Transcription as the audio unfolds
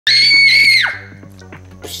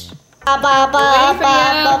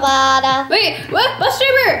Wait, what? Bus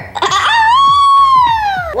driver!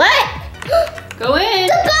 What? Go in.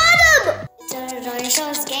 The bottom!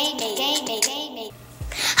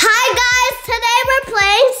 Hi guys, today we're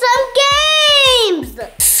playing some games!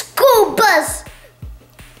 School bus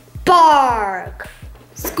bark.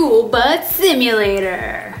 School bus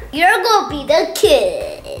simulator. You're gonna be the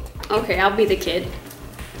kid. Okay, I'll be the kid.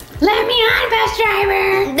 Let me on, bus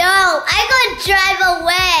driver. No, I'm gonna drive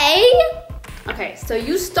away. Okay, so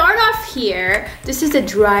you start off here. This is the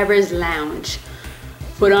driver's lounge.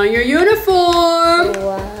 Put on your uniform.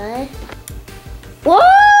 What? Oh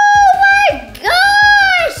my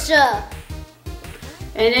gosh!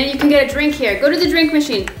 And then you can get a drink here. Go to the drink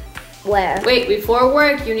machine. Where? Wait, before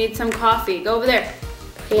work, you need some coffee. Go over there.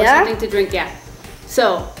 Here? Or something to drink, yeah.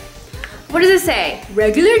 So, what does it say?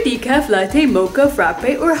 Regular decaf latte, mocha,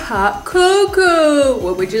 frappe, or hot cocoa.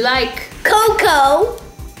 What would you like? Cocoa.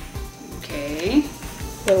 Okay.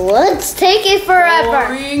 Let's take it forever.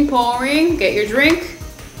 Pouring, pouring. Get your drink.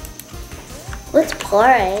 What's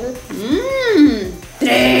pouring?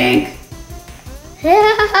 Drink.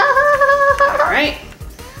 All right.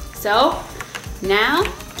 So, now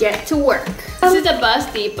get to work. This is a bus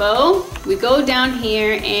depot. We go down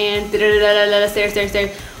here and stairs.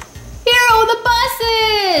 Here are all the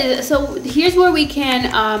buses. So here's where we can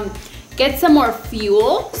get some more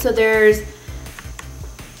fuel. So there's,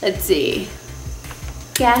 let's see,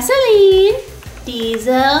 gasoline,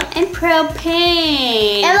 diesel, and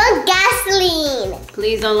propane. I want gasoline.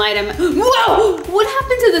 Please don't light them. Whoa! What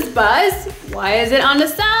happened to this bus? Why is it on the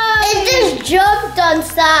side? It just jumped on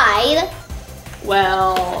side.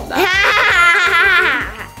 Well,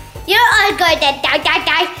 You're all going to die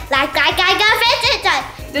like I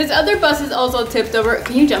there's other buses also tipped over.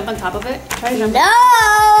 Can you jump on top of it? Try to jump. No,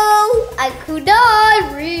 I could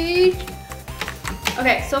not reach.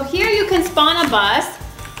 Okay, so here you can spawn a bus.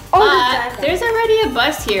 There's already a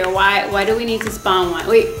bus here. Why do we need to spawn one?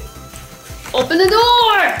 Wait, open the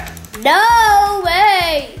door. No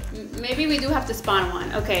way. Maybe we do have to spawn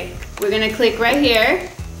one. Okay, we're gonna click right here.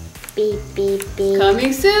 Beep, beep, beep.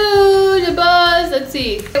 Coming soon, the bus. Let's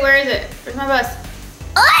see. Where is it? Where's my bus?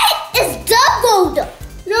 It's doubled.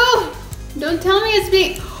 No, don't tell me it's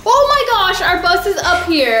being. Oh my gosh, our bus is up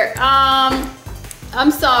here. I'm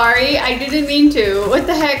sorry, I didn't mean to. What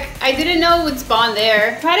the heck? I didn't know it would spawn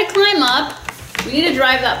there. Try to climb up. We need to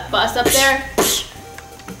drive that bus up there.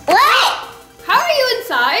 What? How are you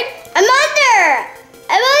inside? I'm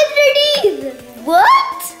underneath. What?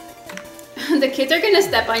 The kids are gonna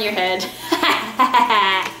step on your head.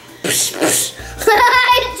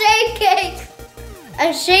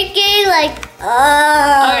 I'm shaking like,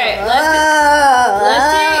 Alright,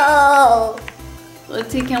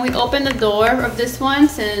 let's see, can we open the door of this one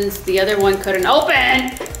since the other one couldn't open?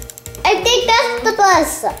 I think that's the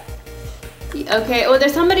bus. Okay, well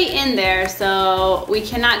there's somebody in there, so we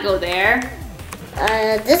cannot go there.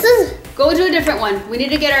 Go to a different one. We need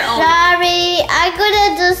to get our own. Sorry, I'm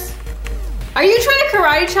gonna just... Are you trying to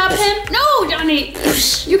karate chop him? No, Johnny!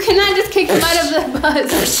 You cannot just kick him out of the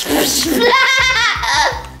bus.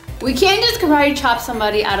 We can't just karate chop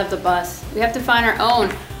somebody out of the bus. We have to find our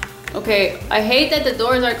own. Okay, I hate that the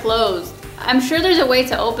doors are closed. I'm sure there's a way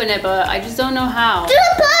to open it, but I just don't know how. To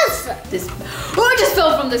the bus! Oh, it just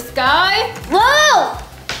fell from the sky! Whoa!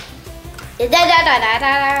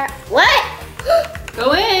 What?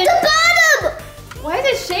 Go in. The bottom! Why is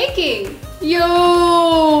it shaking?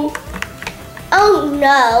 Yo! Oh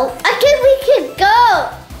no, I think we can go.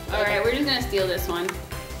 All right, we're just gonna steal this one.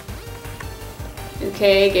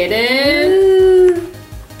 Okay, get in.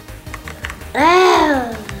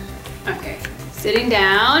 Oh. Okay, sitting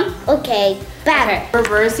down. Okay, back. Okay,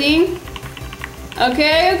 reversing.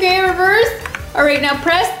 Okay, reverse. All right, now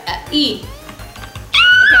press E. Okay.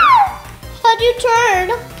 How do you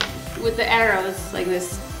turn? With the arrows, like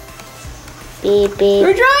this. Beep, beep.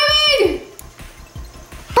 We're driving!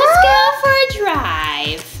 Let's go for a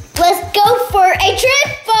drive. Let's go for a trip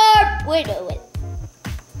for... Wait.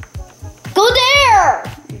 Go there!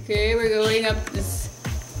 Okay, we're going up this...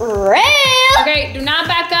 Rail! Okay, do not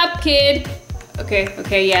back up, kid.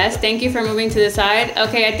 Okay, yes. Thank you for moving to the side.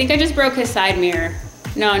 Okay, I think I just broke his side mirror.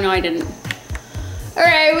 No, I didn't. All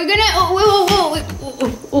right, we're gonna...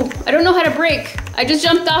 Oh, I don't know how to brake. I just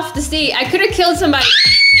jumped off the seat. I could have killed somebody.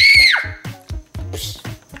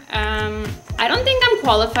 I don't think I'm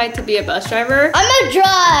qualified to be a bus driver. I'm a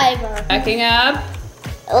driver. Backing up.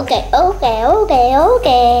 Okay.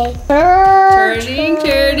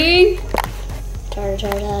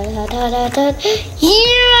 Turning.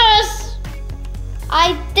 Yes!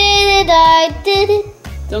 I did it.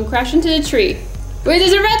 Don't crash into the tree. Wait,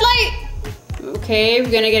 there's a red light. Okay, we're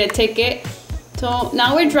gonna get a ticket. So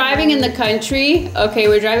now we're driving in the country. Okay,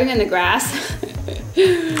 we're driving in the grass.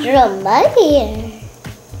 There's a mud here.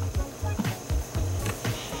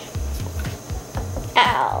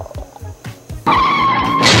 Ow.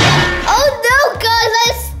 Oh no, guys,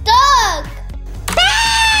 I'm stuck.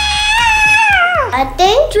 I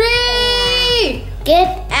think. Tree!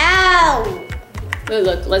 Get out. Wait,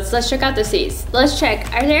 look, let's check out the seats. Let's check.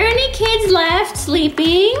 Are there any kids left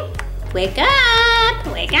sleeping? Wake up!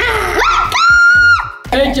 Wake up!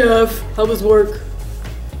 Hey Jeff, how was work?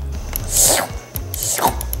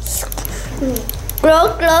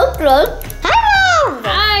 Glow, glow, glow. Hello.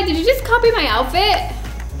 Hi, did you just copy my outfit?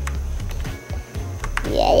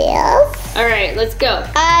 Yes. All right, let's go.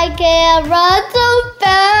 I can't run so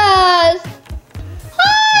fast.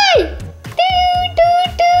 Hi.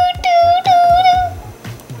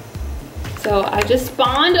 So I just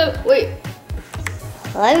spawned a, wait,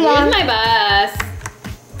 Hi, here's Mom. my bus.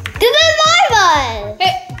 This is my bus.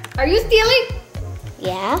 Hey, are you stealing?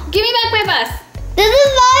 Yeah. Give me back my bus. This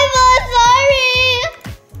is my bus. Sorry.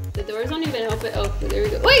 The doors don't even open. Oh, there we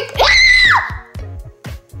go. Wait.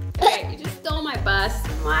 Okay, you just stole my bus.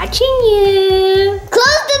 I'm watching you.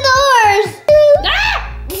 Close the doors. Ah!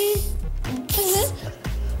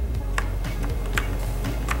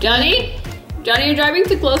 Johnny? Johnny, you're driving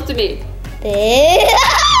too close to me. Hey,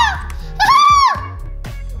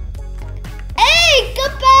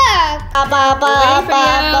 come back.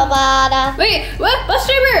 Wait, what? Bus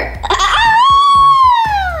driver!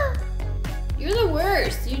 You're the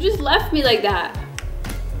worst. You just left me like that.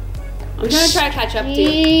 I'm gonna try to catch up to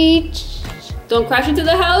you. Don't crash into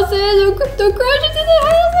the houses. Don't crash into the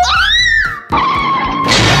houses.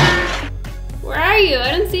 Where are you?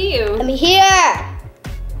 I don't see you. I'm here.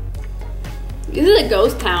 This is a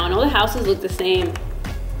ghost town. All the houses look the same.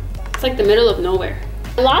 It's like the middle of nowhere.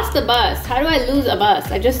 I lost the bus. How do I lose a bus?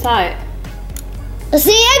 I just saw it.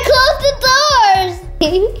 See, I closed the doors.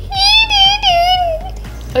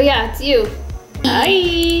 Oh yeah, it's you.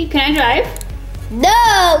 Hi. Can I drive?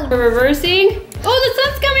 No. We're reversing. Oh, the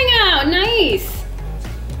sun's coming out. Nice.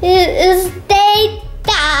 It is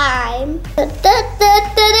daytime.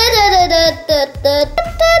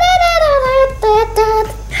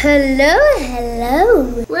 Hello,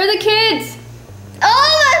 hello. Where are the kids?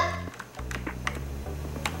 Oh!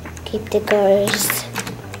 Keep the doors.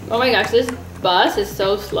 Oh my gosh, this bus is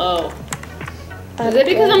so slow. Is it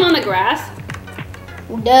because I'm on the grass?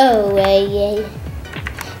 No way.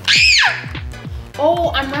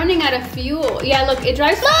 Oh, I'm running out of fuel. Yeah, look, it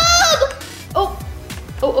drives. Mom! Oh.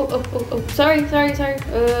 Sorry.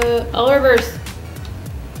 I'll reverse.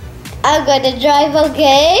 I'm gonna drive,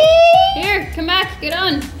 okay? Here, come back, get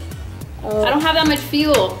on. Oh. I don't have that much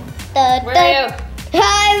fuel. Where are you?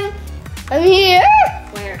 I'm here.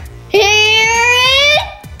 Where? Here.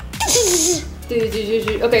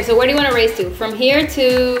 Okay, so where do you want to race to? From here to...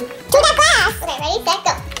 To the grass. Okay, ready, set,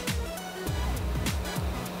 go.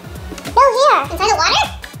 Go here. Inside the water?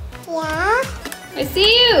 Yeah. I see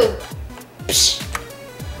you.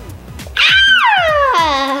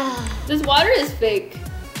 Ah! This water is fake.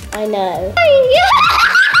 I know.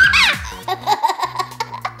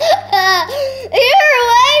 You're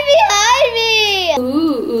way behind me.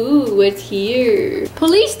 Ooh, what's here?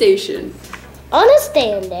 Police station. I wanna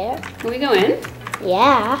stay in there. Can we go in?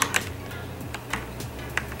 Yeah.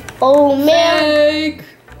 Oh man. Fake.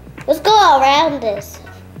 Let's go around this.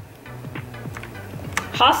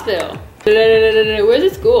 Hospital. Where's the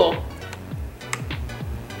school?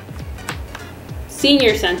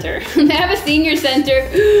 Senior center. They have a senior center.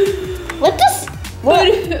 What this?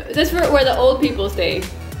 That's for where the old people stay.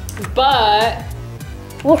 But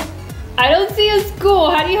I don't see a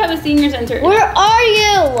school. How do you have a senior center? Where are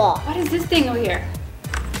you? What is this thing over here?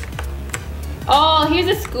 Oh, here's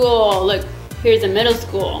a school. Look, here's a middle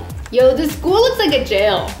school. Yo, this school looks like a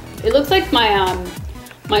jail. It looks like my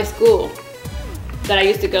my school that I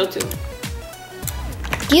used to go to.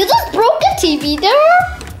 You just broke a TV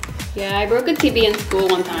there? Yeah, I broke a TV in school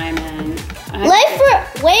one time and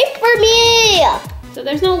Wait for me. so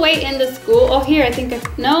there's no wait in the school. Oh, here, I think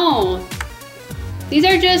no. These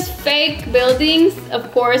are just fake buildings.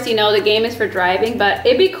 Of course, you know, the game is for driving, but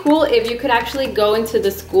it'd be cool if you could actually go into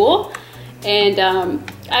the school and,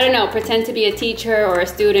 I don't know, pretend to be a teacher or a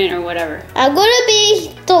student or whatever. I'm gonna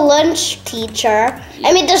be the lunch teacher.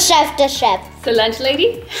 I mean the chef. The lunch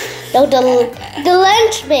lady? No, the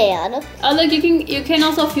lunch man. Oh, look, you can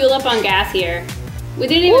also fuel up on gas here. We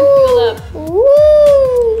didn't even fuel up.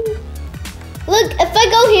 Woo. Look, if I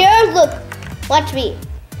go here, look, watch me.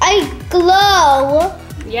 I glow.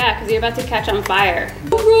 Yeah, because you're about to catch on fire.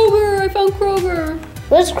 Kroger, I found Kroger.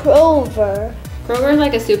 What's Kroger? Kroger is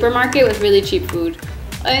like a supermarket with really cheap food.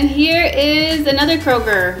 And here is another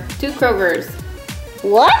Kroger. 2 Krogers.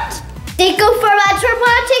 What? Thank you for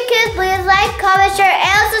watching, kids. Please like, comment, share,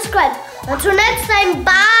 and subscribe. Until next time,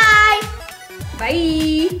 bye.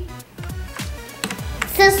 Bye.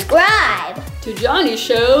 Subscribe To Johny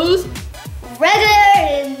Shows regular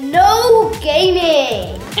and no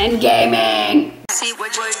gaming. and gaming. See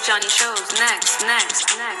what Johny shows next.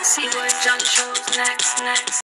 See what Johny shows next.